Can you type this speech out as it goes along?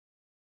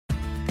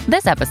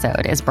This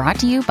episode is brought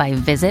to you by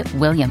Visit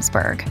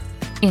Williamsburg.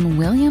 In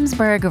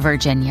Williamsburg,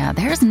 Virginia,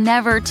 there's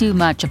never too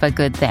much of a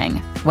good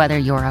thing. Whether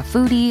you're a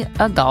foodie,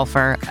 a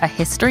golfer, a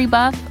history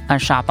buff, a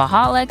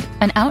shopaholic,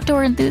 an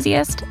outdoor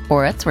enthusiast,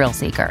 or a thrill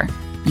seeker,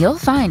 you'll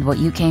find what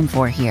you came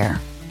for here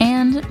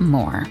and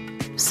more.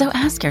 So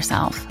ask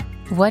yourself,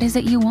 what is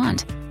it you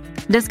want?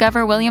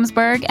 Discover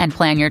Williamsburg and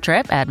plan your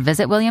trip at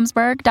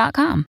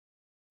visitwilliamsburg.com.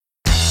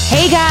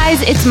 Hey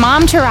guys, it's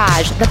Mom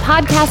Tourage, the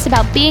podcast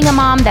about being a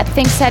mom that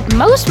thinks that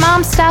most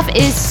mom stuff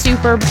is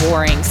super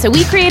boring. So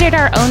we created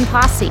our own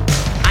posse.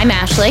 I'm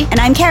Ashley.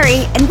 And I'm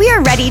Carrie, and we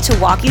are ready to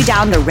walk you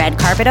down the red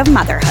carpet of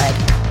motherhood.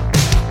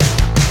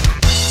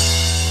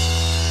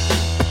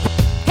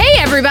 Hey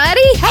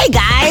everybody! Hey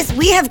guys,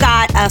 we have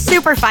got a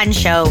super fun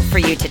show for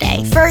you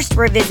today. First,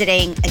 we're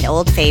visiting an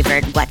old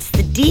favorite, What's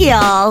the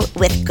Deal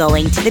with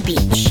Going to the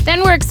Beach?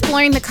 Then we're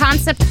exploring the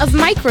concept of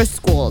micro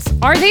schools.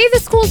 Are they the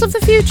schools of the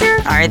future?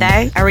 Are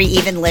they? Are we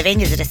even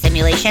living? Is it a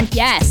simulation?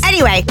 Yes.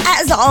 Anyway,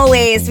 as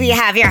always, we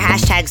have your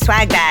hashtag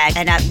swag bag.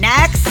 And up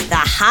next, the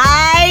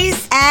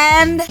highs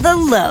and the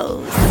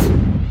lows.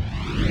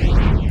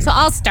 So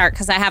I'll start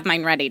because I have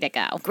mine ready to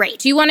go. Great.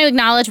 Do you want to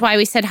acknowledge why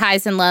we said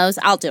highs and lows?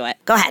 I'll do it.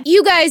 Go ahead.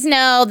 You guys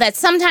know that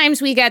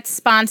sometimes we get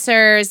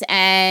sponsors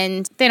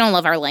and they don't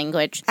love our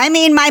language. I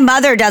mean, my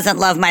mother doesn't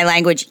love my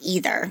language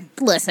either.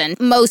 Listen,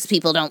 most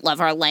people don't love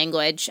our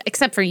language,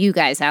 except for you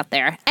guys out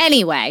there.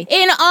 Anyway,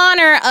 in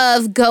honor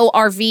of Go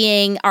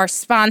RVing, our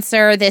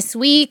sponsor this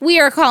week, we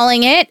are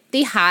calling it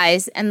the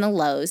highs and the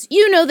lows.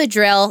 You know the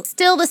drill.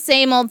 Still the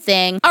same old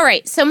thing. All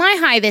right, so my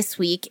high this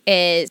week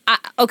is...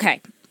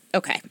 Okay.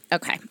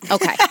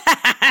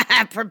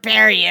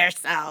 Prepare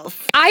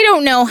yourself. I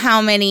don't know how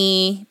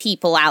many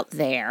people out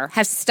there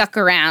have stuck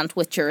around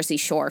with Jersey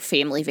Shore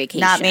Family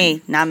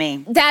Vacation. Not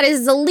me. That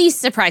is the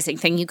least surprising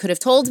thing you could have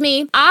told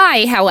me.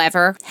 I,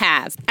 however,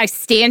 have. I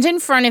stand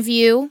in front of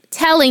you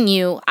telling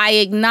you I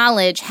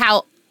acknowledge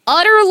how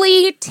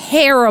utterly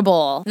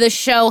terrible the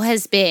show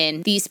has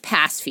been these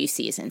past few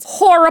seasons.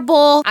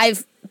 Horrible.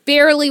 I've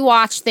barely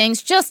watched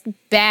things, just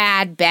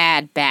bad.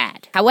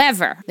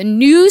 However, the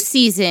new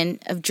season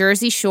of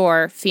Jersey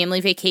Shore Family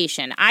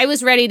Vacation, I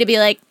was ready to be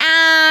like,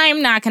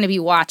 I'm not going to be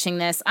watching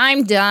this.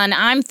 I'm done.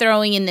 I'm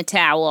throwing in the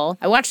towel.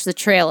 I watched the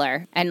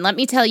trailer, and let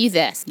me tell you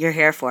this. You're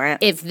here for it.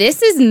 If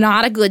this is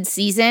not a good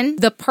season,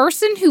 the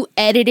person who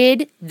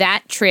edited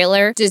that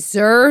trailer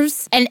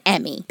deserves an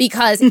Emmy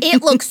because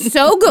it looks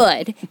so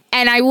good.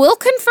 And I will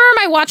confirm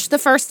I watched the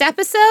first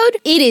episode.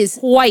 It is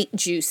quite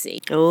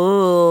juicy.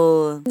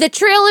 Ooh. The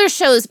trailer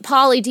shows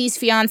Pauly D's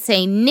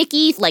fiance,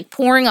 Nikki, like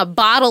pouring a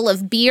bottle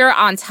of beer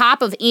on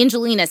top of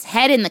Angelina's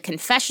head in the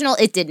confessional.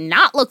 It did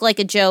not look like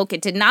a joke.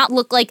 It did not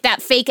look like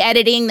that fake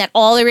editing that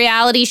all the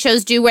reality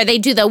shows do where they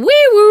do the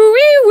wee-woo,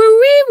 wee-woo,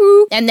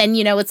 wee-woo. And then,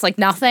 it's like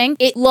nothing.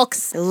 It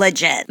looks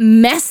legit.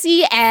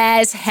 Messy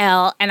as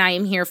hell, and I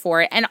am here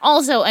for it. And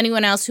also,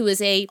 anyone else who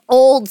is a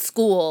old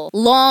school,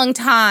 long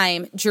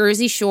time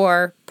Jersey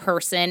Shore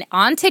person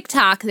on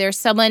TikTok, there's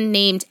someone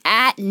named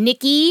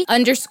 @Nikki_Mack.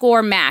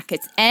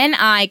 It's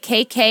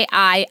NIKKI_MACKK.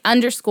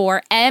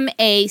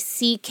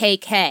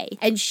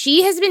 And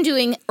she has been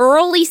doing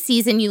early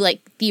season,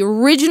 the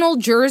original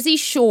Jersey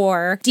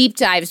Shore deep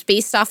dives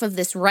based off of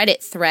this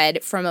Reddit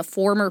thread from a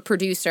former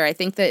producer. I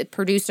think the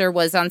producer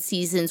was on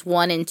seasons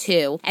 1 and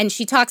 2. And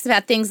she talks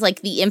about things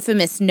like the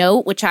infamous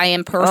note, which I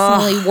am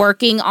personally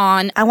working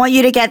on. I want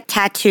you to get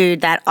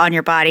tattooed that on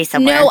your body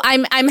somewhere. No,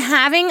 I'm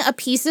having a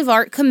piece of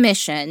art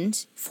commissioned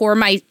for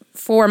my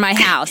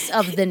house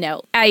of the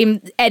note. And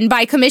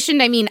by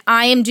commissioned, I mean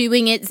I am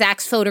doing it.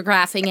 Zach's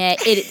photographing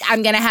it.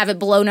 I'm going to have it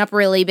blown up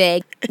really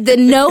big. The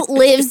note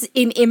lives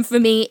in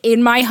infamy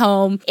in my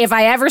home. If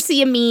I ever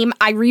see a meme,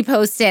 I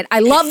repost it. I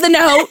love the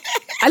note.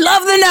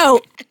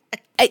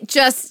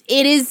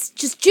 It is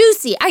just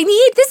juicy.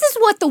 This is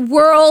what the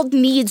world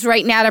needs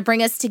right now to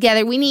bring us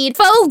together. We need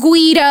faux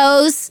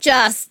Guidos,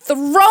 just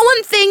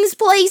throwing things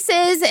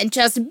places and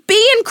just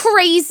being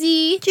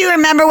crazy. Do you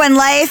remember when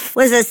life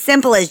was as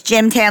simple as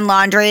gym tan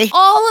laundry?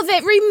 All of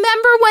it.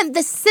 Remember when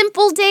the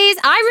simple days?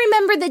 I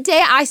remember the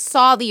day I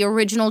saw the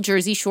original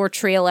Jersey Shore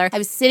trailer. I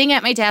was sitting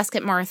at my desk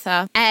at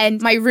Martha,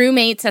 and my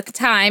roommates at the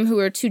time, who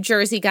were 2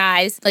 Jersey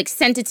guys,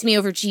 sent it to me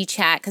over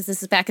GChat, because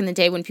this is back in the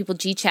day when people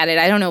GChatted.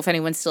 I don't know if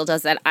anyone still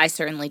does that. I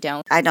certainly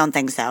don't. I don't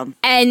think so.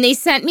 And they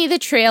sent me the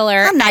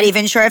trailer. I'm not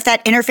even sure if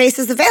that interface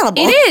is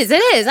available. It is.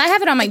 I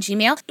have it on my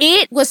Gmail.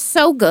 It was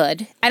so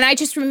good. And I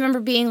just remember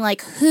being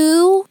like,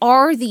 who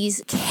are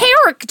these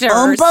characters?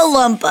 Oompa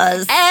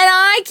Loompas. And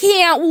I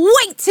can't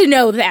wait to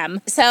know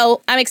them.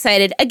 So I'm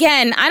excited.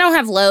 Again, I don't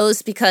have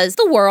lows because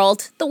the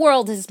world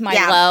is my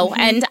low. Mm-hmm.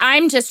 And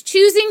I'm just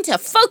choosing to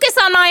focus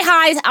on my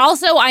highs.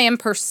 Also, I am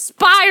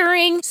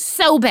perspiring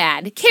so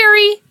bad.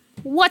 Carrie,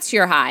 What's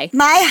your high?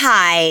 My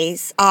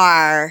highs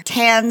are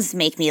tans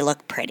make me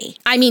look pretty.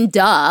 I mean,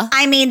 duh.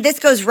 I mean, this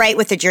goes right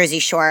with the Jersey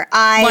Shore.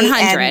 I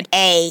 100. am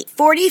a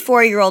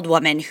 44-year-old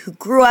woman who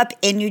grew up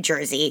in New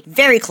Jersey,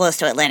 very close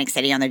to Atlantic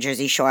City on the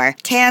Jersey Shore.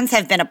 Tans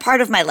have been a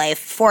part of my life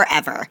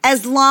forever.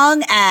 As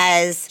long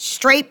as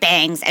straight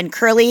bangs and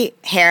curly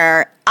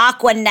hair,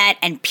 aqua net,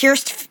 and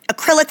pierced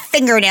acrylic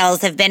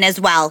fingernails have been as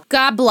well.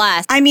 God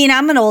bless. I mean,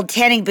 I'm an old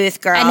tanning booth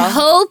girl. And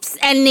hoops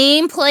and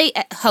nameplate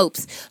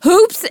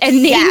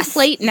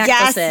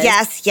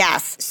necklaces.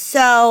 Yes.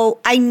 So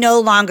I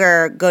no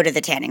longer go to the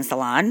tanning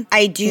salon.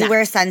 I do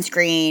wear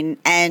sunscreen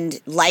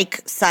and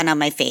like sun on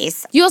my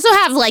face. You also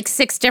have like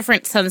 6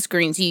 different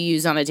sunscreens you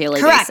use on a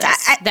daily Correct.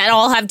 basis that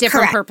all have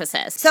different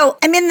purposes. So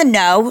I'm in the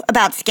know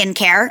about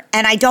skincare,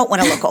 and I don't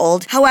want to look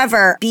old.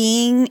 However,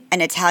 being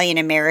an Italian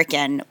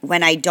American,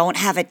 when I don't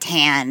have a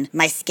tan,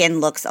 my skin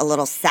looks a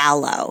little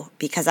sallow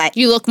because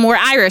You look more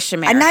Irish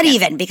American. Not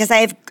even, because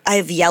I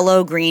have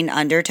yellow-green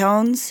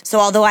undertones. So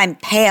although I'm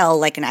pale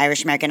like an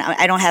Irish American,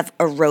 I don't have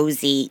a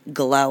rosy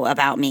glow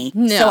about me.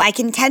 No. So I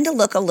can tend to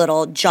look a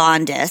little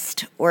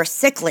jaundiced or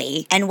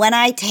sickly. And when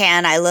I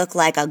tan, I look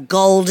like a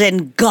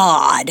golden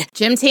god.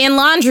 Gym tan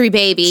laundry,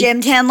 baby. Gym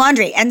tan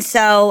laundry. And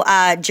so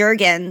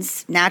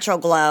Jergens Natural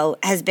Glow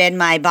has been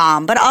my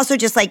bomb. But also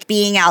just like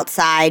being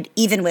outside,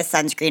 even with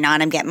sunscreen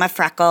on, I'm getting my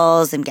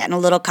freckles, I'm getting a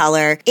little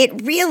color.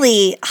 It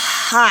really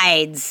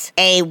hides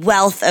a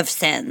wealth of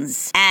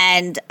sins.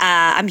 And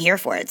I'm here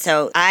for it.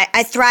 So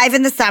I thrive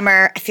in the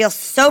summer. I feel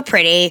so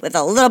pretty with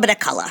a little bit of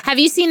color. Have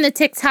you seen the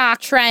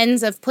TikTok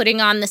trends of putting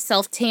on the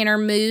self-tanner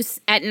mousse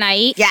at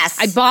night? Yes.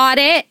 I bought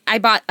it. I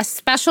bought a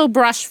special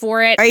brush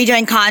for it. Are you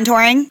doing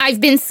contouring? I've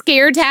been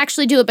scared to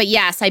actually do it, but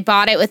yes, I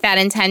bought it with that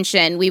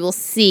intention. We will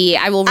see.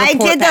 I will report I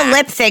did back. the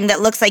lip thing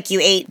that looks like you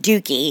ate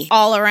Dookie.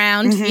 All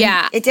around.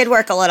 Yeah. It did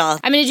work a little.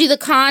 I'm going to do the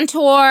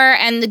contour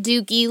and the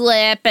Dookie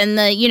lip and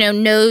the,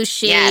 nose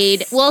shade.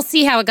 Yes. We'll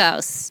see how it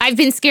goes. I've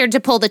been scared to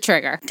pull the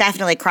trigger.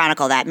 Definitely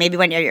chronicle that. Maybe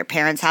when you're at your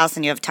parents' house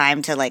and you have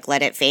time to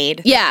let it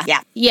fade. Yeah.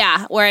 Yeah.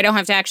 Yeah, where I don't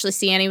have to actually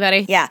see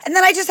anybody. Yeah. And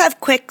then I just have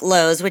quick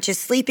lows, which is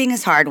sleeping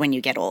is hard when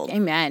you get old.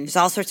 Amen. There's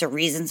all sorts of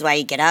reasons why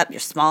you get up, your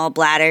small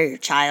bladder, your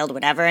child,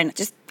 whatever, and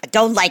I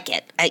don't like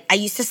it. I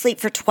used to sleep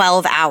for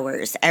 12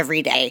 hours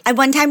every day. I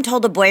one time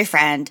told a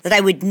boyfriend that I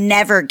would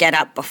never get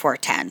up before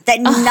 10,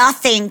 that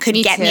nothing could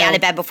get me out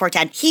of bed before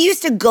 10. He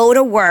used to go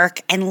to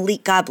work and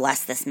God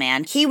bless this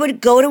man. He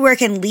would go to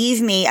work and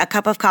leave me a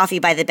cup of coffee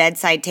by the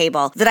bedside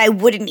table that I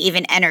wouldn't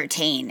even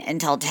entertain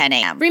until 10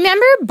 a.m.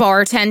 Remember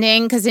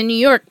bartending? Because in New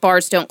York,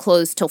 bars don't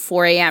close till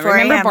 4 a.m. 4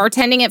 Remember a.m.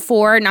 bartending at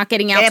 4, not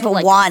getting out Get up till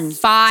at like 1.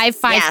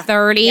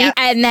 5:30. Yeah.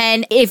 And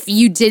then if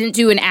you didn't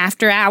do an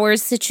after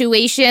hours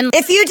situation.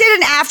 If you did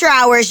an after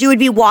hours, you would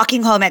be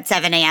walking home at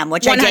 7 a.m.,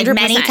 which I did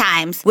many 100%.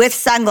 times with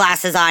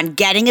sunglasses on,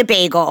 getting a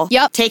bagel,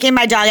 taking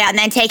my dog out, and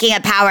then taking a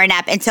power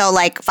nap until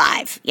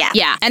 5. Yeah.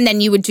 Yeah. And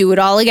then you would do it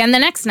all again the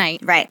next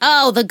night. Right.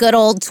 Oh, the good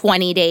old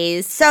 20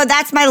 days. So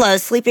that's my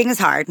lows. Sleeping is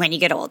hard when you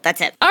get old.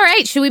 That's it. All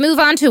right. Should we move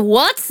on to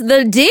what's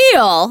the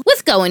deal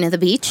with going to the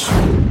beach?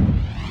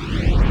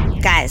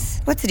 Guys,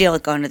 what's the deal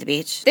with going to the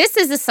beach? This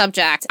is a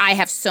subject I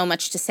have so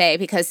much to say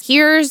because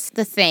here's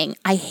the thing.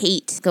 I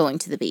hate going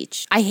to the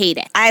beach. I hate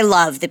it. I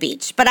love the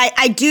beach, but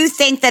I do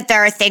think that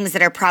there are things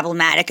that are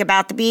problematic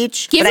about the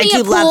beach. Give but me I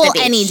do a pool love the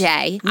beach any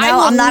day. No,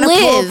 I'm not a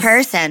pool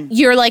person.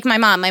 You're like my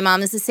mom. My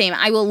mom is the same.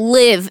 I will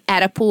live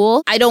at a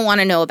pool. I don't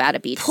want to know about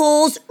a beach.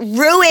 Pools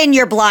ruin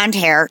your blonde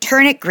hair,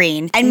 turn it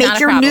green, and Not make a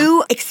your problem.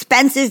 new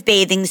expensive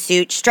bathing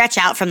suit stretch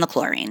out from the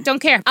chlorine. Don't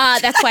care.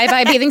 That's why I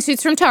buy bathing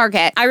suits from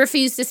Target. I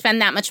refuse to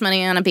spend that much money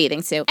on a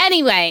bathing suit.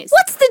 Anyways,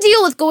 what's the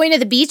deal with going to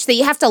the beach that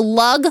you have to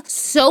lug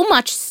so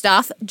much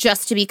stuff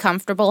just to be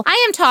comfortable?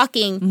 I am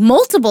talking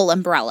multiple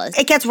umbrellas.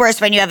 It gets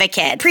worse when you have a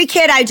kid.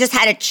 Pre-kid, I just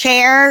had a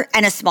chair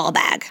and a small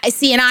bag. I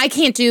see, and I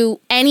can't do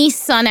any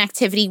sun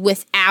activity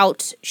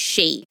without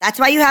shade. That's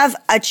why you have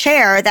a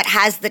chair that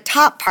has the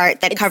top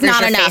part that covers Not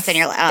your enough. face and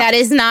your That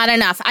is not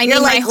enough. You're need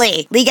like my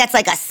Lee. Lee gets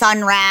like a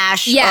sun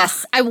rash.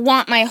 Yes, Ugh. I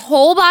want my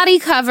whole body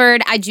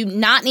covered. I do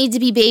not need to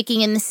be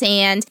baking in the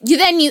sand.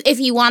 If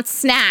you want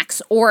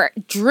snacks or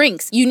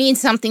drinks, you need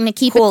something to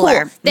keep Cooler.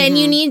 it cool. Then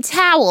you need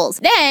towels.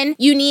 Then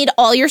you need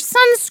all your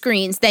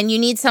sunscreens. Then you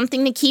need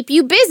something to keep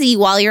you busy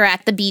while you're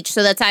at the beach.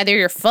 So that's either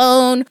your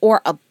phone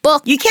or a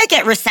book. You can't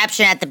get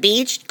reception at the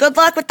beach. Good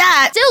luck with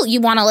that. Still, you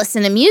want to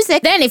listen to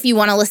music. Then if you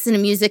want to listen to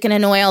music and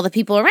annoy all the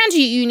people around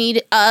you, you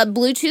need a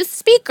Bluetooth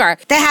speaker.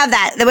 They have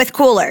that with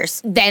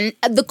coolers. Then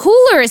the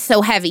cooler is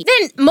so heavy.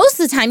 Then most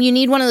of the time you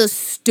need one of those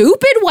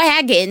stupid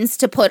wagons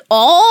to put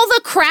all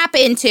the crap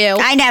into.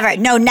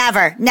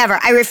 Never.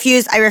 I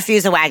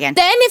refuse a wagon.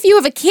 Then if you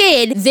have a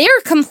kid,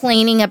 they're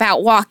complaining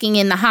about walking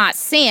in the hot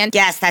sand.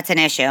 Yes, that's an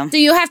issue. So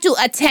you have to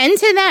attend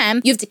to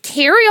them. You have to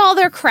carry all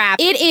their crap.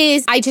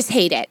 I just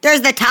hate it.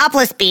 There's the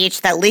topless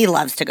beach that Lee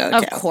loves to go to.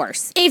 Of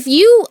course. If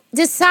you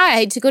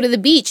decide to go to the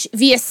beach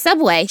via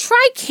subway,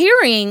 try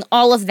carrying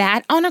all of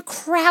that on a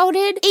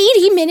crowded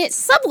 80-minute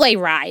subway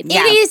ride.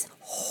 Yeah. It is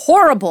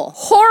horrible,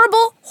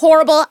 horrible,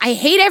 horrible. I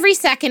hate every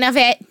second of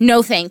it.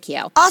 No, thank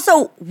you.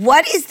 Also,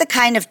 what is the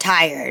kind of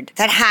tired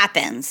that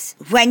happens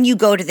when you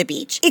go to the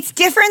beach? It's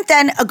different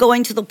than a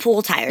going to the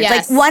pool tired.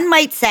 Yes. Like one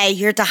might say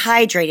you're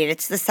dehydrated,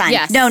 it's the sun.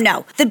 Yes.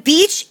 No. The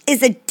beach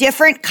is a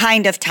different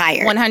kind of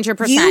tired.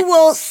 100%. You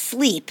will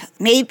sleep.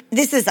 Maybe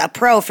this is a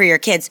pro for your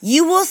kids.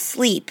 You will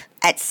sleep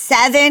at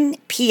 7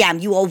 p.m.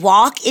 You will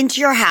walk into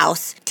your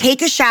house,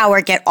 take a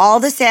shower, get all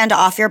the sand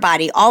off your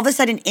body, all of a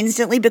sudden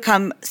instantly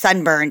become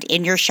sunburned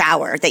in your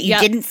shower that you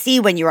didn't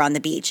see when you were on the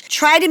beach.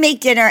 Try to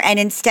make dinner and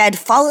instead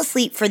fall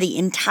asleep for the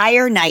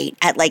entire night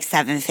at like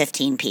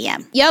 7:15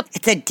 p.m. Yep.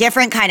 It's a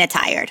different kind of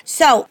tired.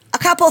 So, a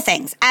couple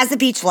things. As a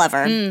beach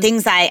lover,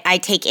 things I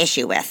take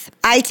issue with.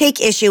 I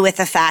take issue with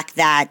the fact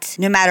that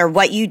no matter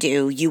what you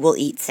do, you will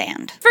eat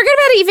sand. Forget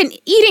about even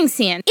eating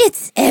sand.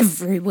 It's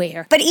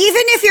everywhere. But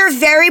even if you're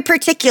very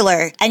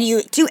particular and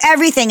you do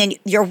everything and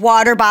your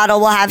water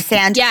bottle will have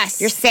sand. Yes.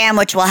 Your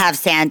sandwich will have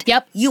sand.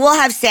 Yep. You will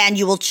have sand.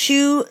 You will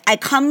chew. I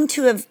come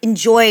to have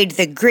enjoyed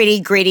the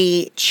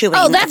gritty chewing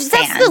of that's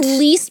sand. the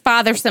least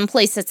bothersome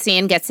place that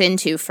sand gets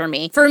into for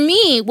me. For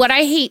me, what I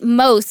hate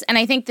most, and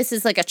I think this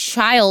is like a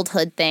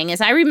childhood thing, is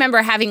I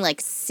remember having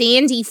like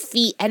sandy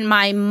feet and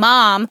my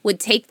mom would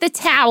take the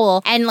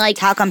towel and like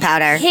talcum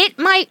powder. hit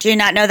my... Do you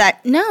not know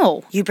that?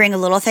 No. You bring a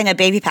little thing of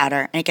baby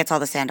powder and it gets all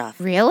the sand off.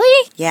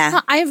 Really?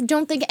 Yeah. I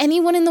don't think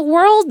anyone in the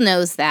world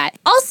knows that.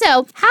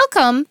 Also, how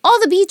come all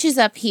the beaches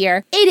up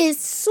here, it is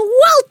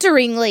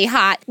swelteringly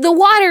hot. The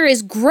water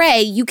is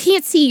gray. You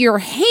can't see your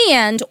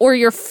hand or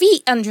your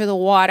feet under the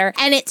water,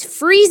 and it's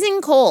freezing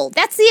cold.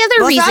 That's the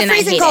other reason I hate it. It's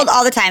not freezing cold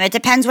all the time. It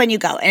depends when you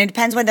go, and it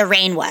depends when the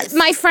rain was.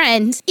 My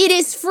friend, it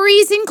is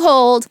freezing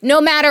cold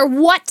no matter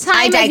what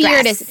time of year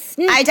it is.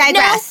 I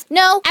digress.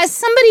 No, as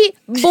somebody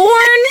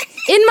born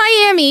in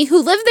Miami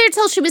who lived there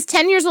till she was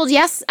 10 years old,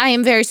 yes, I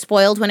am very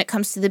spoiled when it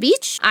comes to the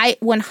beach. I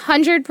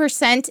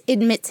 100%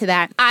 admit to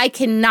that. I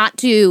cannot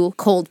do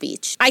cold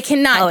beach. I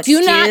cannot. Oh,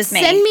 do not excuse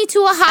me. send me to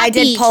a hot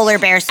beach. I did polar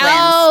bear swims.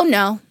 Oh,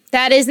 no.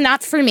 That is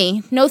not for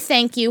me. No,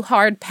 thank you.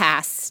 Hard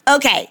pass.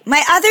 Okay,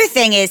 my other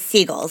thing is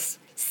seagulls.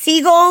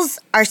 Seagulls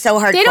are so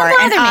hardcore. They don't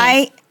bother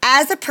me.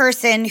 As a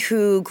person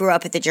who grew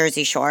up at the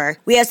Jersey Shore,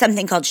 we have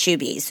something called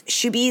shoobies.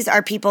 Shoobies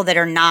are people that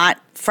are not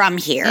from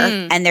here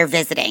and they're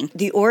visiting.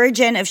 The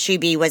origin of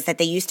shoobie was that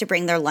they used to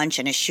bring their lunch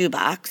in a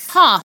shoebox.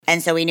 Huh.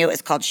 And so we knew it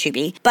was called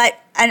shoobie. But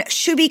a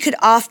shoobie could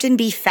often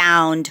be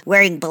found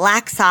wearing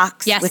black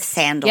socks with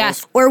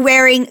sandals or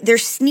wearing their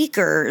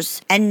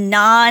sneakers and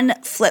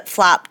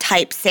non-flip-flop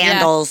type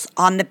sandals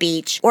on the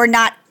beach or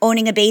not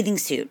owning a bathing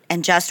suit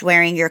and just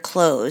wearing your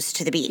clothes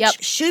to the beach. Yep.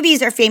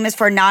 Shoobies are famous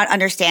for not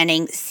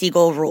understanding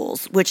seagull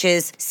rules, which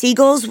is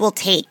seagulls will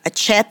take a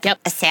chip,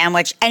 a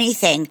sandwich,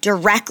 anything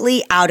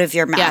directly out of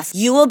your mouth. Yes.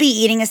 You will be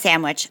eating a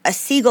sandwich. A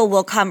seagull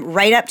will come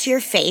right up to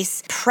your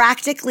face,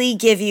 practically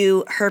give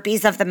you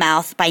herpes of the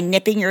mouth by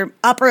nipping your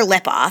upper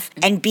lip off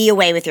and be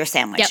away with your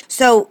sandwich. Yep.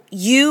 So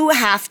you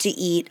have to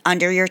eat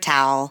under your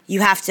towel.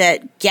 You have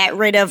to get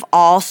rid of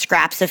all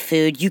scraps of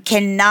food. You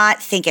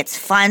cannot think it's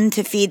fun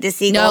to feed the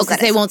seagulls. No, because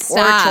they won't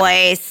stop. Poor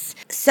choice.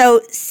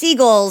 So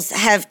seagulls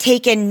have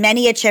taken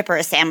many a chip or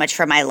a sandwich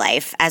from my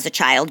life as a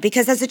child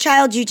because as a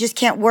child, you just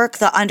can't work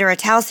the under a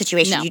towel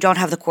situation. No. You don't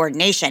have the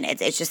coordination.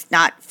 It's just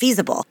not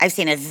feasible. I've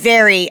seen a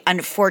very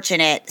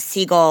unfortunate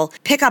seagull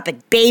pick up a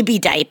baby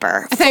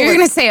diaper. I thought you were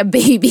going to say a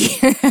baby.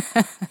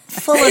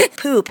 full of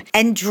poop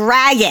and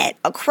drag it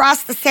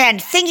across the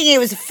sand thinking it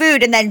was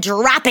food and then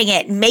dropping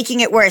it and making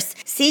it worse.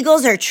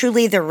 Seagulls are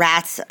truly the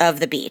rats of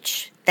the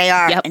beach. They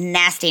are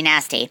nasty,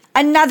 nasty.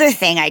 Another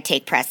thing I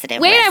take precedent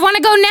with. Wait, I want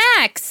to go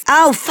next.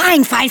 Oh,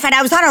 fine.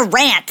 I was on a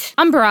rant.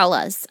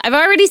 Umbrellas. I've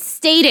already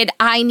stated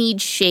I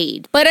need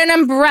shade. But an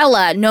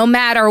umbrella, no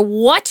matter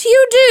what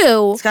you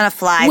do, it's gonna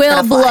fly.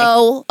 Will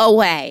blow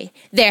away.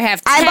 There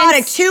have I bought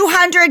a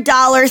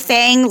 $200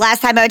 thing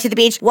last time I went to the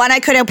beach. One, I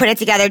couldn't put it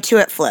together. Two,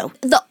 it flew.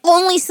 The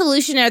only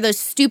solution are those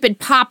stupid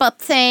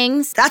pop-up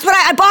things. That's what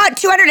I bought.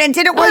 $200 and it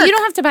didn't work. Oh, you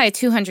don't have to buy a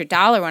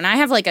 $200 one. I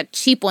have like a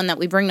cheap one that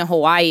we bring to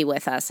Hawaii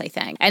with us, I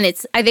think. And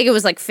I think it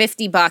was like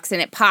 $50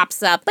 and it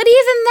pops up. But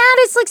even that,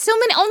 it's like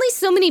only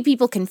so many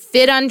people can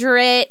fit under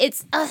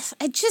it.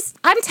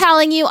 I'm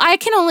telling you, I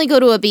can only go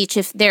to a beach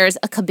if there's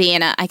a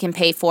cabana I can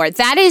pay for.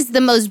 That is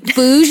the most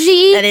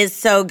bougie. That is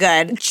so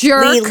good.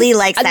 Jerk. Lee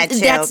likes that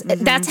too.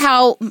 That's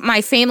how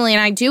my family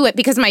and I do it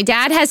because my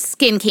dad has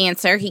skin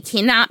cancer. He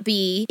cannot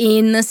be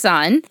in the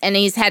sun and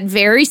he's had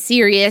very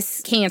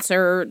serious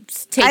cancer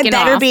taken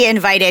off. I better be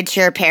invited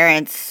to your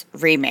parents'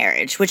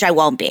 remarriage, which I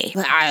won't be.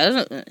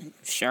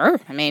 Sure.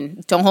 I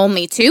mean, don't hold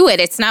me to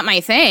it. It's not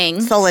my thing.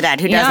 Soledad,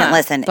 who doesn't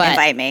listen,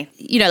 invite me.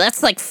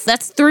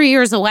 That's 3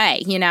 years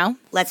away,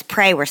 Let's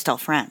pray we're still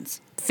friends.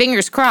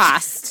 Fingers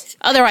crossed.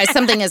 Otherwise,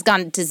 something has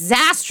gone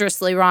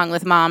disastrously wrong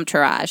with Mom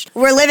Tourage.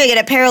 We're living in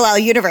a parallel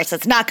universe.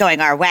 It's not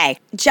going our way.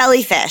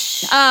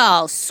 Jellyfish.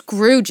 Oh,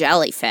 screw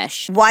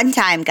jellyfish. One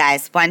time,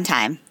 guys. One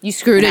time. You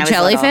screwed a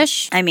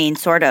jellyfish? I mean,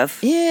 sort of.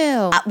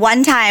 Ew.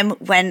 One time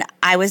when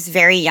I was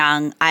very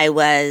young,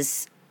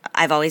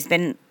 I've always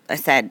been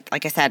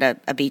like I said,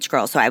 a beach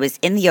girl. So I was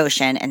in the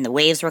ocean and the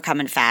waves were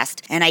coming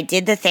fast. And I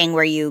did the thing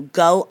where you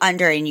go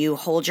under and you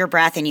hold your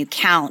breath and you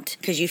count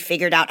because you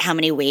figured out how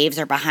many waves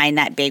are behind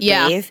that big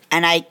wave.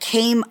 And I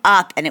came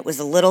up and it was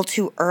a little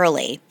too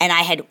early. And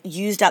I had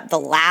used up the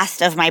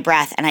last of my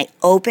breath and I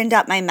opened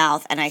up my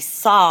mouth and I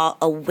saw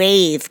a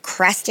wave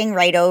cresting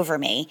right over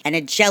me and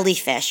a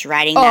jellyfish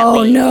riding that wave.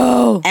 Oh,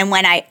 no. And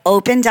when I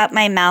opened up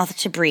my mouth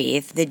to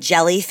breathe, the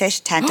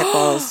jellyfish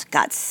tentacles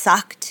got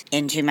sucked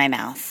into my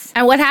mouth.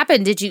 And what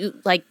happened? Did you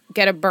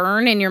get a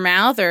burn in your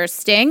mouth or a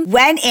sting?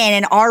 Went in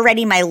and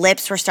already my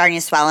lips were starting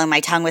to swell and my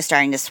tongue was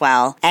starting to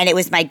swell. And it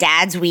was my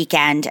dad's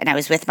weekend and I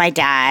was with my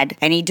dad.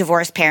 Any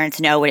divorced parents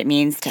know what it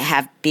means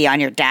to be on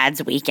your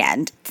dad's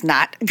weekend. It's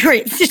not a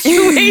great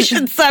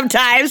situation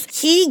sometimes.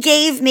 He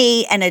gave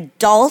me an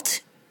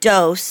adult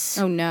dose.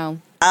 Oh, no.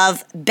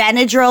 Of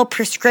Benadryl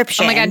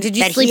prescription. Oh my God, did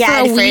you sleep for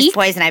a week? For his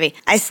poison ivy.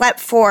 I slept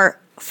for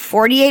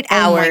 48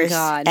 hours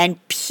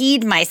and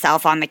peed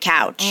myself on the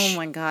couch. Oh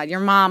my God.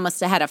 Your mom must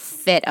have had a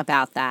fit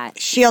about that.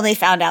 She only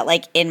found out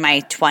in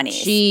my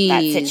 20s,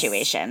 that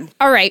situation.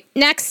 All right.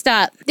 Next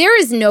up, there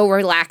is no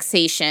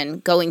relaxation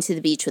going to the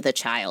beach with a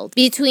child.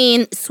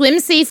 Between swim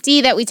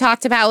safety that we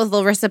talked about with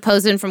Larissa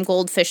Posen from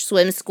Goldfish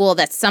Swim School,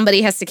 that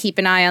somebody has to keep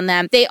an eye on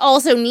them. They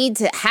also need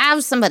to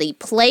have somebody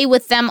play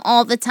with them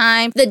all the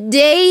time. The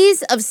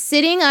days of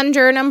sitting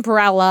under an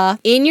umbrella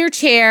in your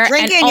chair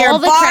drinking and your all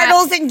the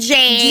Bartles and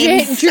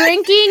James.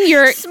 Drinking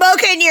your...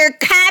 Smoking your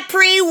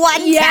Capri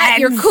 110s. Yeah,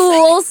 your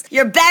Cools.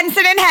 Your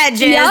Benson and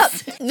Hedges.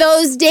 Yep.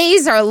 Those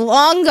days are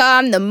long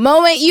gone the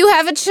moment you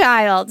have a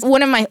child.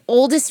 One of my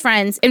oldest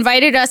friends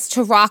invited us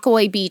to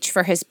Rockaway Beach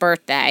for his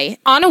birthday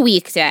on a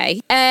weekday.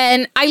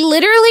 And I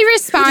literally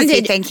responded... Who does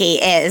he think he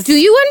is? Do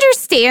you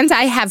understand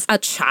I have a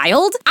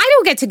child? I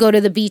don't get to go to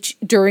the beach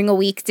during a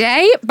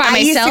weekday by myself. I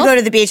used to go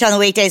to the beach on the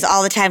weekdays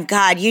all the time.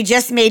 God, you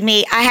just made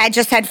me... I had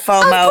just had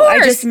FOMO. I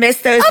just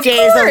missed those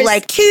days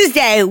of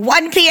Tuesday,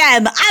 1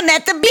 p.m. I'm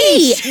at the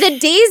beach. The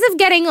days of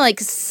getting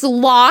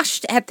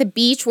sloshed at the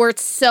beach where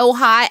it's so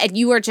hot and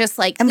you are just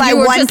and by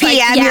 1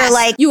 p.m.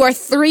 you're you are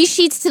 3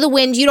 sheets to the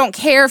wind. You don't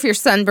care if you're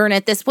sunburned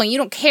at this point. You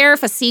don't care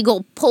if a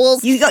seagull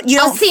pulls you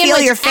don't feel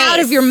your face out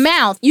of your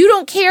mouth. You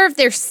don't care if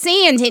there's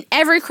sand in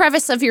every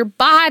crevice of your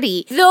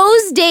body.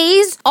 Those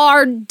days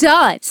are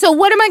done. So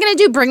what am I going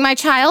to do? Bring my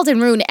child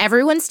and ruin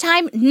everyone's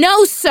time?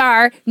 No,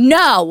 sir.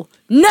 No.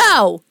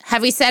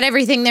 Have we said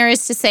everything there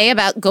is to say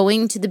about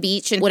going to the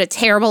beach and what a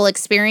terrible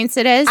experience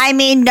it is? I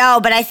mean,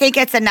 no, but I think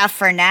it's enough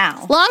for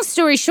now. Long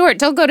story short,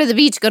 don't go to the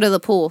beach, go to the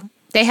pool.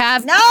 They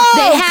have go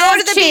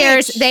to the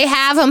chairs. Beach. They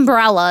have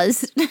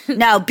umbrellas.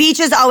 No, beach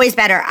is always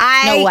better.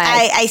 No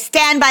way. I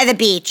stand by the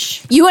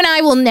beach. You and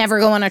I will never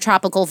go on a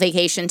tropical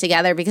vacation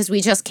together because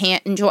we just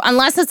can't enjoy,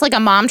 unless it's like a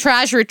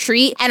Momtrage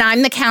retreat and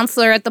I'm the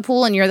counselor at the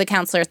pool and you're the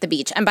counselor at the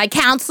beach. And by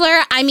counselor,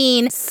 I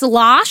mean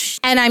slosh,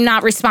 and I'm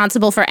not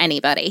responsible for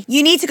anybody.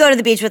 You need to go to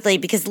the beach with Lee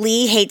because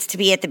Lee hates to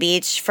be at the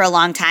beach for a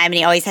long time and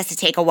he always has to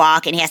take a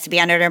walk and he has to be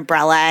under an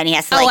umbrella and he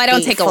has to I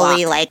don't take a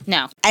walk.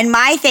 No. And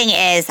my thing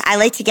is, I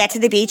like to get to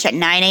the beach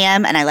at 9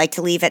 a.m. and I like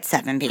to leave at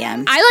 7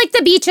 p.m. I like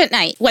the beach at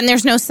night when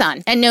there's no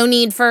sun and no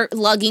need for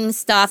lugging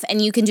stuff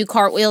and you can do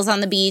cartwheels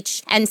on the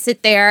beach and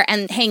sit there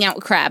and hang out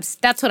with crabs.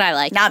 That's what I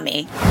like. Not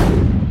me.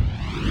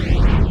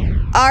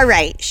 All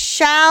right,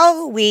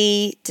 shall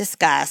we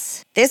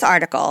discuss this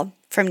article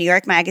from New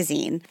York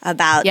Magazine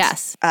about,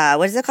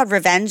 what is it called?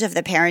 Revenge of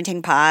the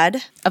Parenting Pod?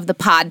 Of the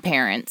pod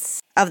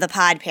parents. Of the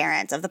pod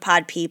parents, of the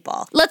pod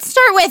people. Let's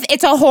start with,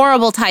 it's a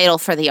horrible title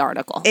for the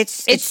article. It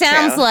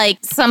sounds true. like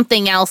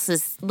something else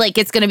is,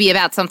 it's going to be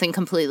about something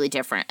completely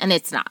different, and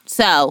it's not.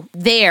 So,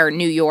 there,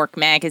 New York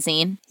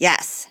Magazine.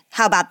 Yes.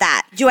 How about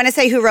that? Do you want to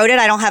say who wrote it?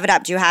 I don't have it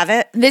up. Do you have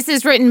it? This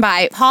is written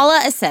by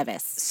Paula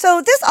Aceves.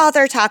 So this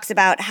author talks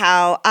about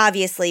how,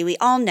 obviously, we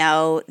all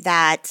know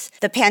that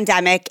the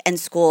pandemic and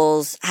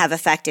schools have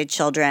affected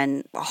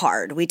children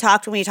hard. When we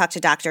talked to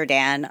Dr.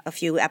 Dan a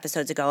few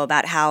episodes ago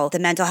about how the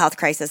mental health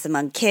crisis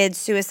among kids,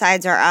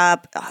 suicides are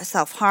up,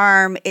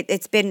 self-harm.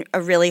 It's been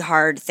a really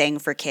hard thing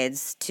for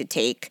kids to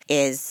take,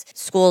 is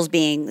schools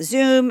being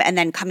Zoom and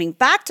then coming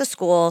back to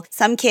school.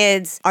 Some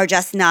kids are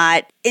just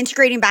not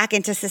integrating back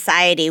into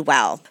society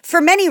well,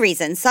 for many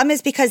reasons. Some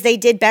is because they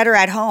did better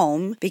at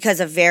home because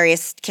of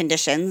various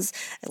conditions,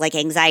 like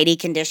anxiety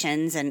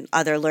conditions and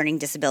other learning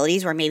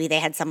disabilities, where maybe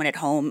they had someone at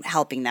home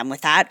helping them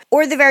with that.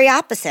 Or the very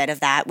opposite of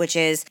that, which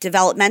is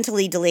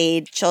developmentally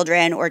delayed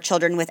children or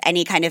children with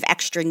any kind of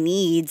extra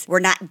needs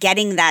were not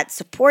getting that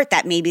support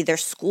that maybe their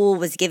school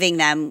was giving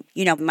them.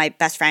 You know, my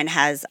best friend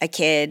has a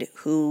kid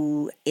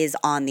who is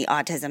on the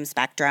autism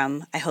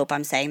spectrum. I hope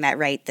I'm saying that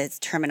right. The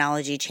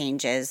terminology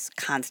changes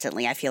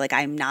constantly. I feel like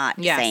I'm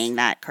not saying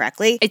that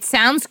correctly. It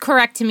sounds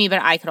correct to me, but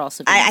I could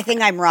also be I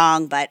think I'm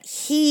wrong, but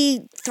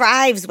he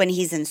thrives when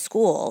he's in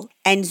school.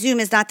 And Zoom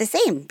is not the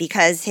same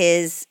because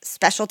his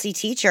specialty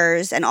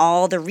teachers and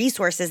all the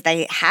resources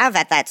they have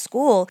at that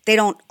school, they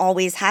don't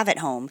always have at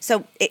home.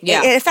 So it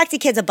affected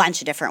kids a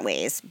bunch of different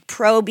ways,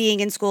 pro being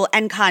in school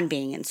and con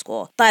being in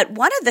school. But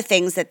one of the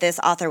things that this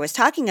author was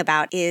talking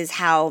about is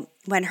how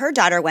when her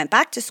daughter went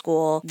back to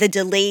school, the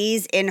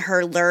delays in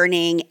her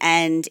learning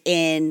and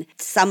in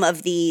some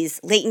of these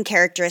latent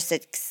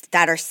characteristics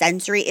that are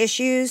sensory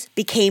issues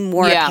became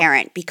more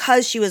apparent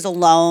because she was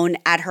alone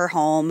at her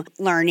home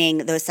learning.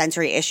 Those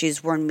sensory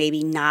issues were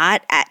maybe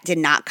did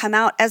not come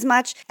out as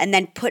much, and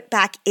then put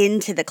back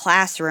into the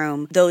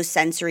classroom, those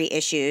sensory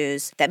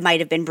issues that might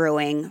have been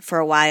brewing for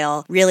a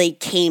while really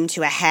came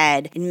to a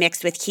head, and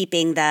mixed with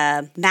keeping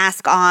the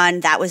mask on.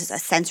 That was a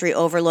sensory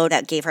overload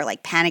that gave her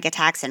like panic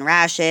attacks and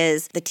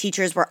rashes. The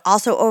teachers were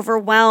also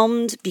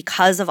overwhelmed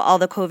because of all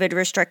the COVID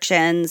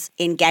restrictions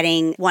in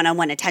getting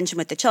one-on-one attention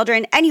with the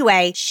children.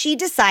 Anyway, she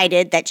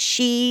decided that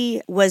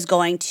she was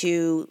going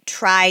to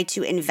try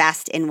to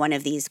invest in one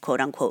of these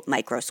quote-unquote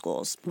micro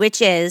schools,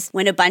 which is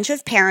when a bunch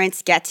of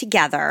parents get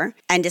together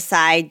and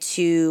decide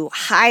to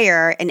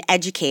hire an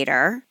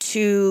educator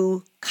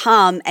to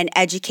come and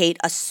educate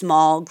a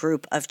small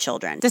group of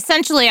children. It's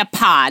essentially a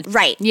pod.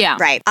 Right. Yeah.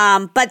 Right.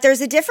 But there's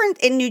a difference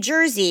in New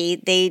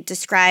Jersey. They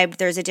described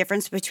there's a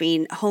difference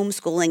between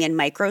homeschooling and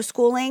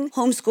microschooling.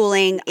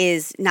 Homeschooling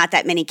is not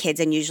that many kids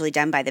and usually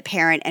done by the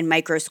parent, and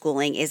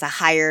microschooling is a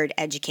hired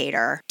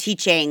educator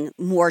teaching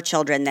more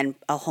children than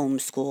a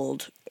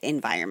homeschooled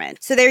environment.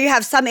 So there you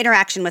have some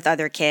interaction with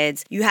other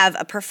kids. You have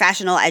a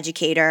professional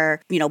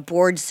educator,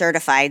 board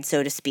certified,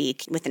 so to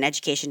speak, with an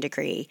education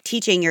degree,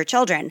 teaching your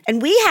children.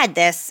 And we had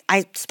this,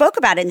 I spoke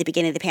about it in the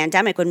beginning of the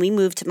pandemic. When we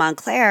moved to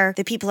Montclair,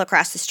 the people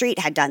across the street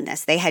had done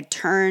this. They had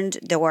turned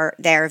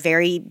their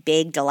very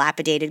big,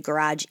 dilapidated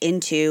garage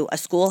into a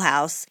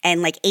schoolhouse,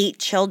 and like 8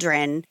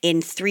 children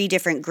in 3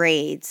 different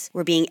grades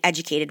were being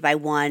educated by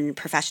one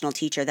professional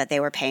teacher that they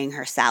were paying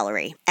her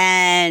salary.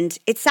 And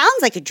it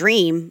sounds like a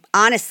dream,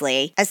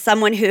 honestly. As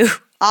someone who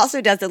also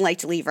doesn't like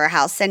to leave her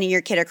house, sending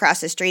your kid across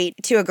the street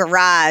to a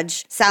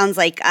garage sounds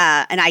like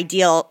an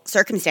ideal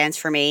circumstance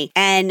for me.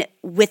 And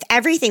with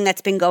everything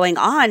that's been going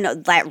on,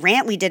 that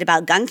rant we did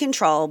about gun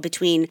control,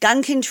 between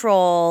gun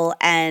control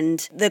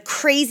and the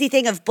crazy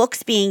thing of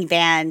books being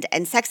banned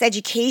and sex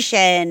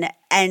education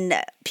and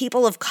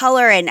people of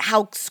color and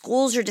how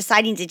schools are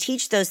deciding to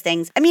teach those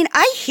things. I mean,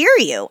 I hear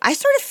you. I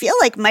sort of feel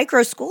like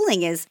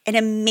microschooling is an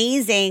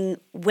amazing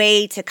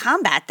way to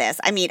combat this.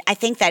 I mean, I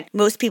think that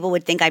most people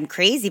would think I'm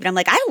crazy, but I'm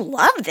like, I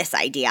love this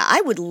idea.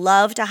 I would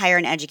love to hire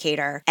an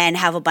educator and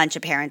have a bunch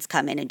of parents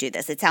come in and do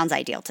this. It sounds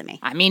ideal to me.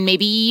 I mean,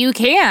 maybe you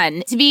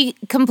can. To be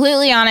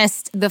completely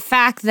honest, the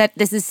fact that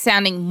this is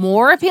sounding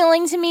more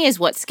appealing to me is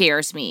what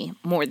scares me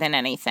more than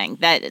anything.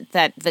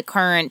 That the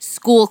current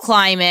school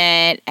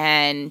climate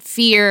and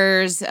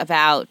fears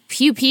about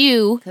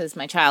pew, because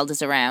my child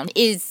is around,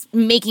 is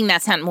making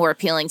that sound more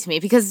appealing to me.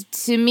 Because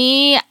to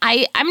me,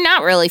 I'm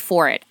not really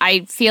for it.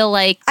 I feel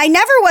like... I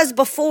never was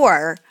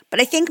before, but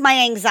I think my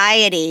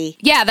anxiety...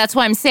 Yeah, that's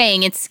why I'm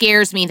saying it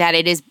scares me that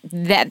it is...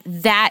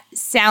 That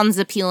sounds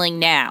appealing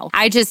now.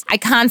 I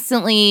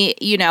constantly,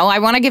 I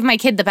want to give my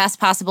kid the best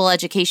possible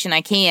education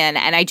I can,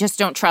 and I just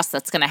don't trust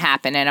that's going to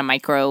happen in a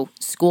micro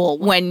school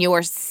when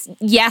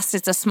yes,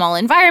 it's a small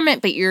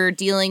environment, but you're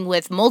dealing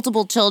with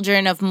multiple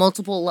children of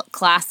multiple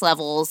class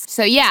levels.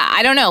 So yeah,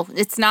 I don't know.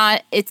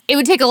 It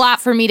would take a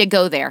lot for me to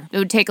go there. It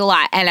would take a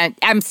lot, and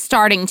I'm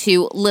starting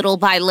to little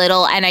by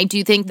little, and I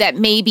do think that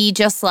maybe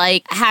just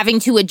like having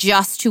to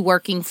adjust to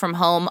working from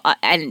home,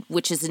 and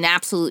which is an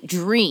absolute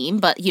dream,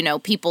 but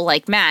people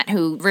like Matt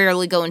who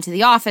rarely go into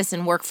the office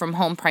and work from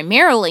home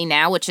primarily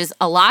now, which is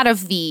a lot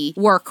of the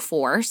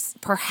workforce,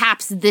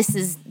 perhaps this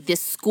is the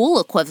school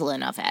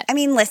equivalent of it. I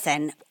mean,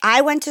 listen,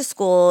 I went to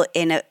school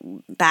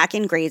back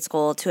in grade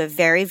school to a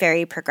very,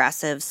 very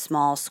progressive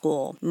small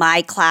school.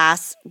 My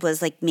class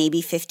was like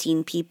maybe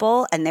 15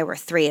 people, and there were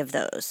 3 of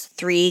those.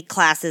 3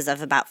 classes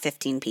of about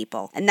 15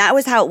 people. And that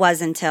was how it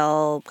was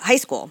until high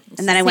school.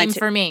 And then I went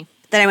for me.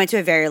 Then I went to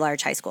a very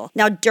large high school.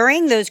 Now,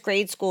 during those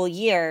grade school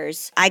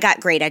years, I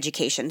got great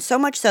education, so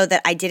much so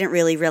that I didn't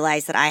really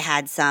realize that I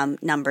had some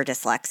number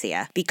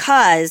dyslexia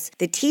because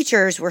the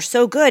teachers were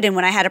so good, and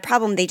when I had a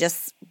problem, they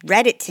just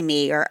read it to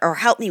me or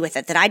helped me with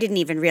it that I didn't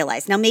even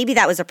realize. Now, maybe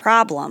that was a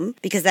problem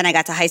because then I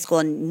got to high school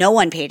and no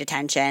one paid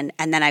attention,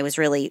 and then I was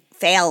really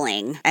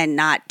failing and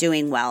not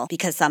doing well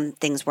because some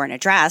things weren't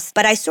addressed.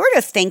 But I sort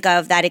of think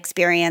of that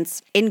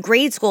experience in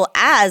grade school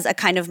as a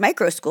kind of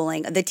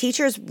microschooling. The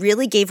teachers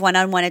really gave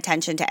one-on-one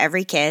attention to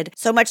every kid,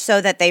 so much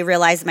so that they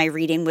realized my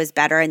reading was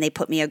better and they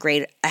put me a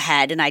grade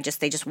ahead, and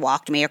they just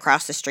walked me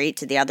across the street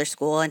to the other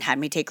school and had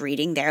me take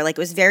reading there. Like, it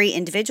was very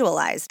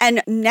individualized.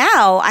 And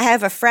now I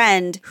have a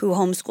friend who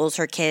homeschools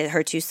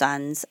her 2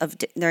 sons.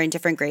 They're in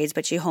different grades,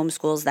 but she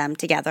homeschools them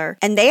together.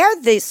 And they are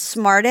the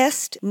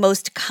smartest,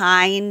 most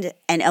kind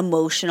and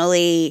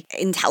emotionally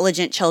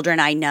intelligent children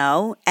I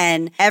know.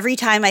 And every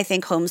time I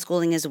think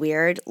homeschooling is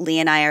weird, Lee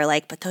and I are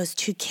like, but those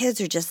 2 kids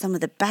are just some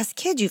of the best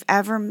kids you've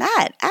ever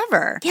met,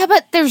 ever. Yeah,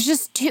 but there's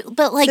just 2,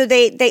 but like... So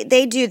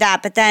they do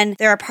that, but then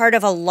they're a part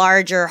of a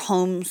larger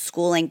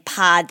homeschooling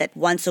pod that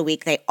once a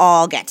week they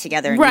all get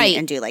together and meet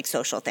and do like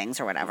social things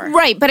or whatever.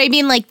 Right, but I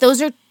mean, like,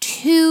 those are 2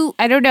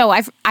 I don't know,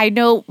 I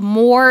know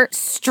more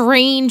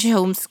strange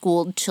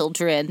homeschooled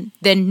children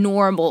than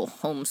normal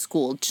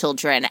homeschooled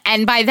children.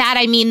 And by that,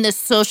 I mean the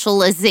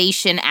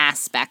socialization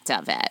aspect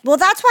of it. Well,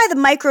 that's why the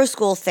micro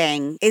school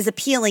thing is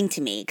appealing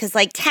to me, because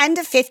like 10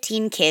 to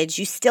 15 kids,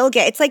 you still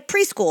get, it's like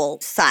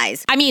preschool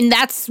size. I mean,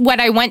 that's what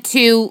I went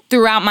to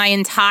throughout my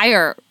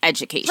entire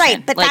education.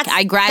 Right, but like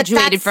I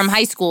graduated from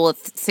high school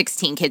with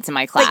 16 kids in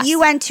my class. But you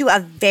went to a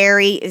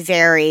very,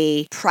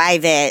 very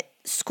private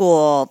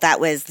school that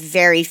was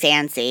very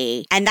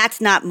fancy, and that's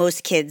not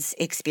most kids'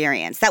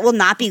 experience. That will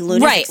not be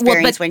Luna's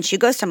experience when she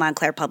goes to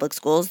Montclair Public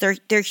Schools.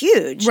 They're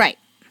huge. Right.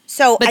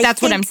 So but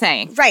that's what I'm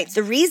saying. Right.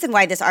 The reason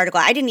why this article,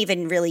 I didn't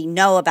even really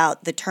know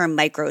about the term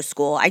micro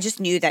school. I just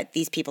knew that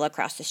these people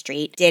across the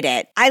street did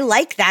it. I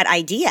like that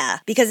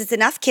idea because it's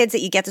enough kids that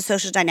you get the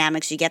social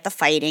dynamics, you get the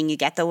fighting, you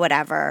get the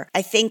whatever.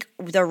 I think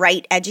the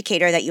right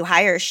educator that you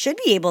hire should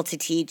be able to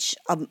teach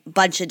a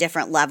bunch of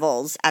different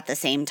levels at the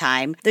same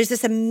time. There's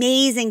this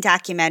amazing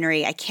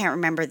documentary. I can't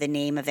remember the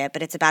name of it,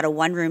 but it's about a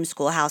one-room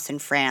schoolhouse in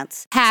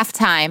France.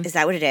 Halftime. Is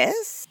that what it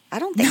is? I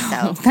don't think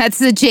so. That's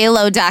the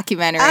J-Lo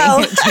documentary.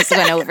 Oh. It just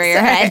went over your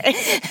head.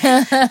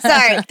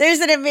 Sorry. There's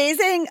an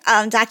amazing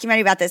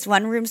documentary about this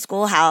one-room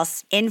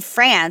schoolhouse in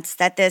France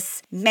that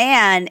this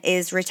man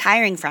is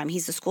retiring from.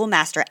 He's a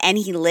schoolmaster, and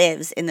he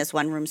lives in this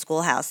one-room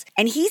schoolhouse.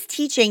 And he's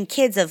teaching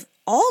kids of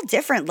all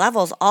different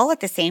levels all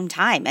at the same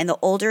time. And the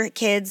older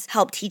kids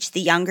help teach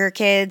the younger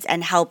kids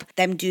and help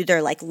them do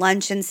their like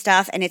lunch and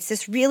stuff. And it's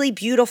this really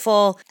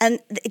beautiful, and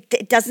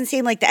it doesn't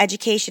seem like the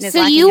education is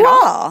lacking at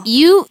all.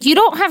 You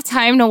don't have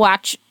time to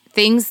watch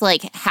things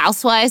like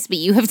Housewives, but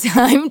you have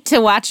time to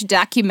watch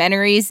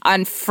documentaries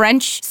on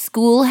French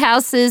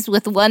schoolhouses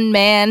with one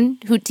man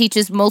who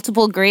teaches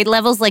multiple grade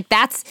levels. Like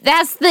that's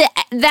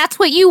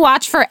what you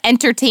watch for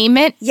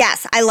entertainment.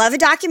 Yes, I love a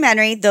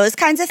documentary. Those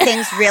kinds of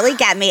things really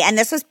get me. And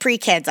this was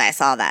pre-kids. I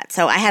saw that,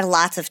 so I had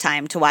lots of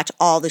time to watch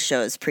all the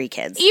shows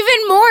pre-kids.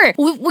 Even more.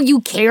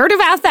 You cared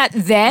about that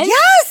then?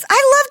 Yes,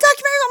 I love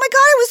documentaries. Oh my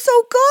God, it was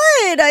so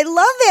good. I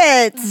love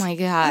it. Oh my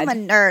God, I'm a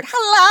nerd.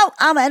 Hello,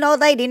 I'm an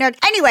old lady nerd.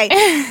 Anyway.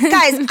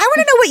 Guys, I want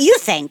to know what you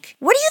think.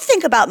 What do you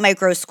think about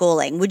micro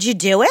schooling? Would you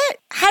do it?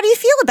 How do you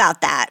feel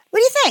about that? What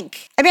do you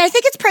think? I mean, I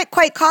think it's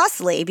quite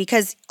costly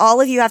because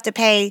all of you have to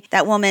pay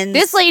that woman's...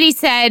 This lady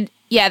said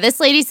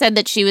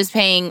that she was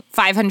paying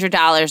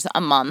 $500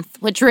 a month,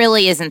 which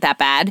really isn't that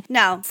bad.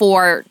 No.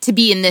 To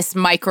be in this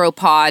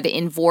micropod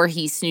in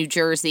Voorhees, New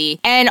Jersey.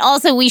 And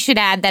also we should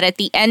add that at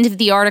the end of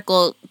the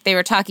article, they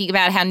were talking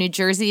about how New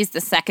Jersey is the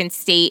second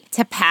state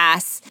to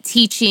pass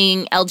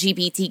teaching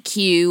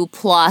LGBTQ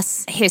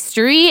plus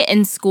history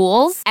in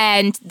schools,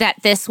 and that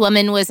this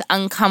woman was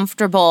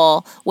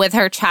uncomfortable with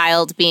her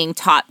child being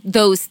taught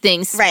those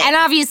things. Right. And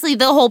obviously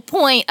the whole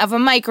point of a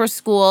micro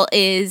school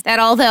is that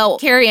although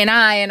Carrie and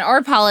I and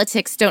our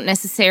politics don't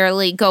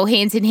necessarily go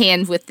hand in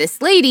hand with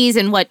this lady's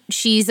and what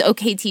she's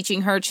okay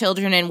teaching her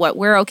children and what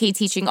we're okay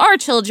teaching our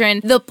children,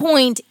 the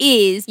point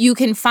is you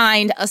can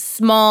find a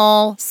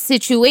small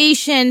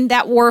situation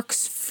that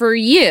works for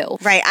you.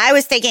 Right. I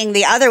was thinking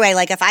the other way,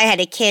 like if I had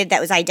a kid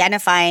that was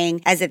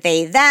identifying as a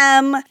they,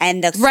 them,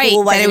 and the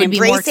school wasn't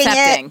embracing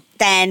it,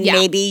 then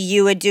maybe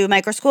you would do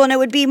micro school and it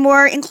would be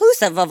more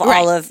inclusive of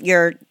all of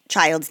your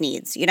child's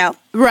needs, you know?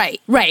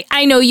 Right.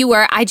 I know you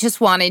were. I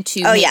just wanted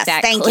to make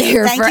that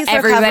clear for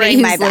everybody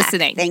who's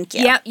listening. Thank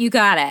you. Yep, you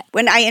got it.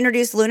 When I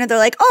introduced Luna, they're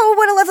like, oh,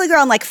 what a lovely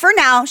girl. I'm like, for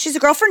now. She's a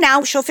girl for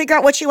now. She'll figure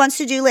out what she wants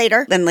to do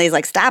later. Then Lay's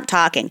like, stop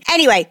talking.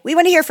 Anyway, we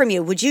want to hear from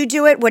you. Would you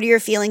do it? What are your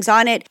feelings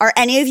on it? Are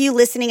any of you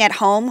listening at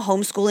home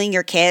homeschooling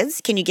your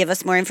kids? Can you give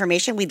us more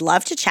information? We'd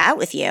love to chat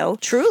with you.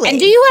 Truly. And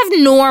do you have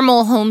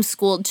normal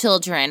homeschooled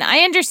children? I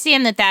understand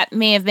that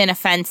may have been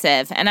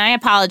offensive, and I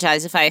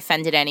apologize if I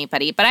offended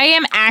anybody, but I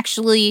am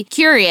actually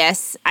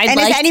curious. Is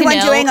anyone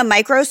doing a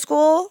micro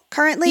school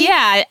currently?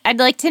 Yeah, I'd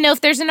like to know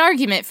if there's an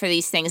argument for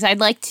these things.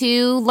 I'd like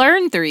to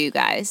learn through you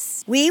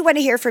guys. We want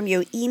to hear from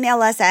you.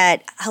 Email us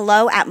at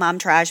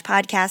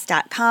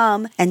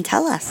hello@momtouragepodcast.com and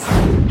tell us.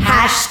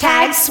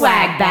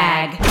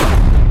 #swagbag.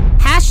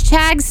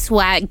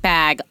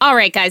 #swagbag. All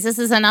right, guys, this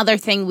is another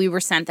thing we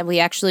were sent that we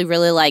actually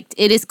really liked.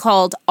 It is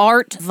called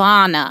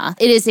Artvana.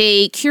 It is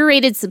a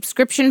curated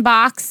subscription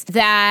box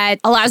that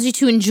allows you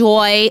to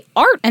enjoy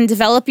art and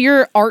develop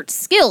your art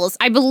skills.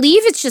 I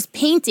believe it's just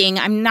painting.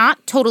 I'm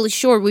not totally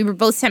sure. We were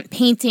both sent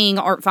painting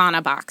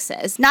Artvana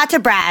boxes. Not to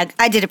brag,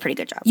 I did a pretty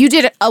good job. You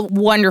did a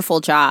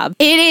wonderful job.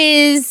 It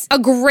is a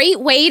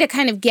great way to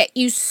kind of get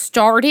you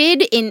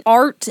started in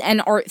art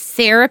and art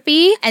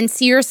therapy and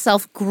see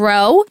yourself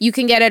grow. You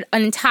can get an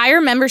entire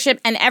membership,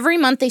 and every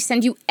month they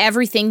send you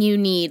everything you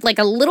need, like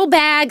a little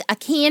bag, a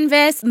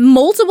canvas,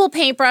 multiple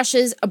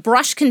paintbrushes, a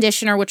brush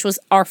conditioner, which was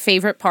our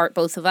favorite part,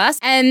 both of us.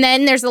 And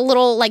then there's a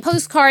little like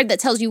postcard that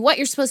tells you what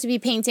you're supposed to be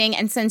painting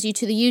and sends you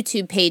to the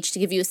YouTube page to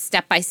give you a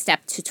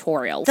step-by-step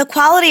tutorial. The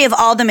quality of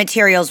all the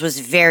materials was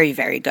very,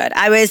 very good.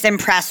 I was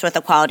impressed with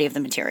the quality of the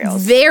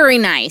materials. Very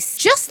nice.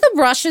 Just the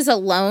brushes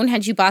alone,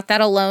 had you bought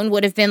that alone,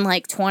 would have been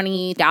like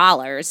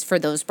 $20 for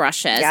those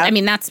brushes. Yep. I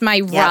mean, that's my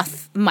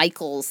rough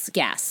Michael's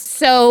guess.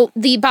 So So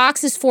the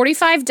box is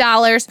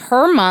 $45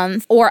 per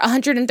month, or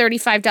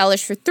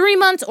 $135 for 3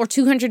 months, or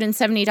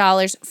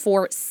 $270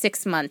 for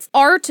 6 months.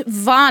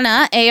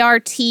 Artvana,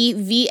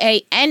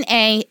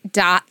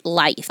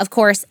 ARTVANA.life. Of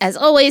course, as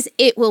always,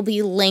 it will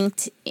be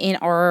linked in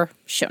our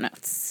show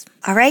notes.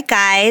 All right,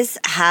 guys.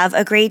 Have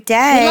a great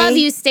day. We love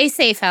you. Stay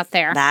safe out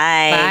there.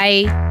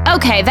 Bye. Bye.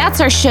 Okay,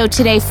 that's our show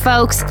today,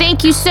 folks.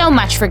 Thank you so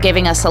much for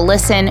giving us a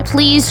listen.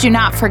 Please do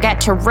not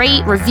forget to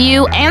rate,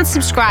 review, and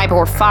subscribe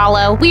or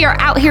follow. We are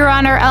out here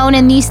on our own,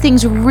 and these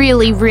things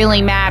really,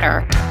 really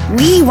matter.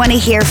 We want to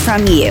hear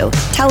from you.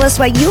 Tell us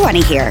what you want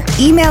to hear.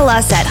 Email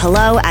us at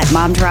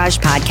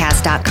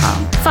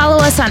hello@momtouragepodcast.com. Follow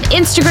us on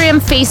Instagram,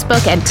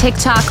 Facebook, and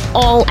TikTok,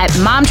 all at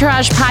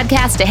Momtourage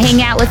Podcast, to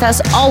hang out with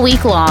us all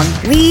week long.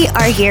 We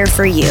are here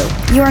for you.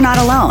 You are not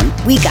alone.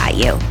 We got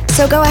you.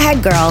 So go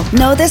ahead, girl.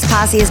 Know this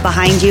posse is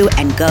behind you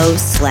and go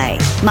slay.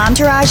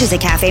 Momtourage is a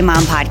Cafe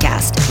Mom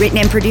podcast. Written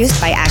and produced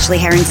by Ashley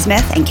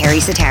Herring-Smith and Carrie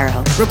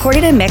Sotero.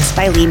 Recorded and mixed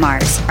by Lee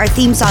Mars. Our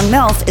theme song,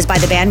 MILF, is by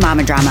the band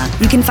Mama Drama.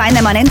 You can find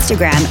them on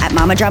Instagram at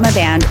Mama Drama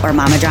Band or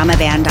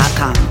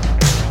mamadramaband.com.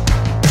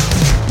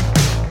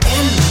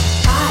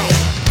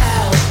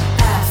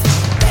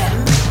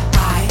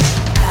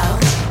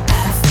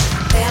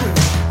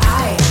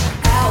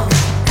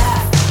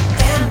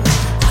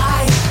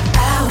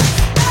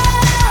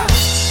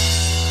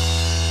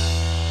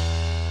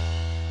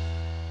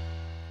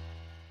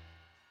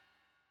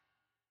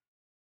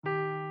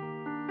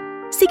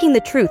 Seeking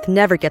the truth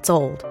never gets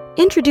old.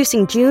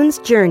 Introducing June's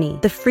Journey,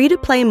 the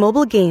free-to-play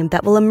mobile game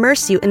that will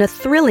immerse you in a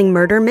thrilling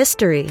murder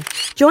mystery.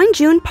 Join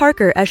June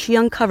Parker as she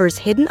uncovers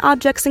hidden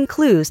objects and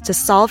clues to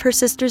solve her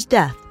sister's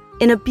death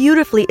in a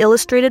beautifully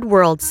illustrated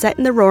world set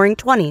in the Roaring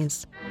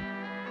 '20s.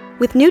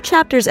 With new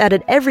chapters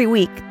added every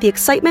week, the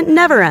excitement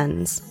never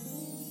ends.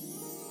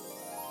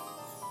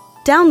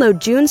 Download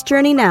June's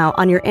Journey now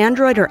on your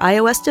Android or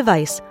iOS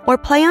device, or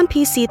play on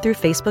PC through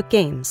Facebook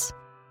Games.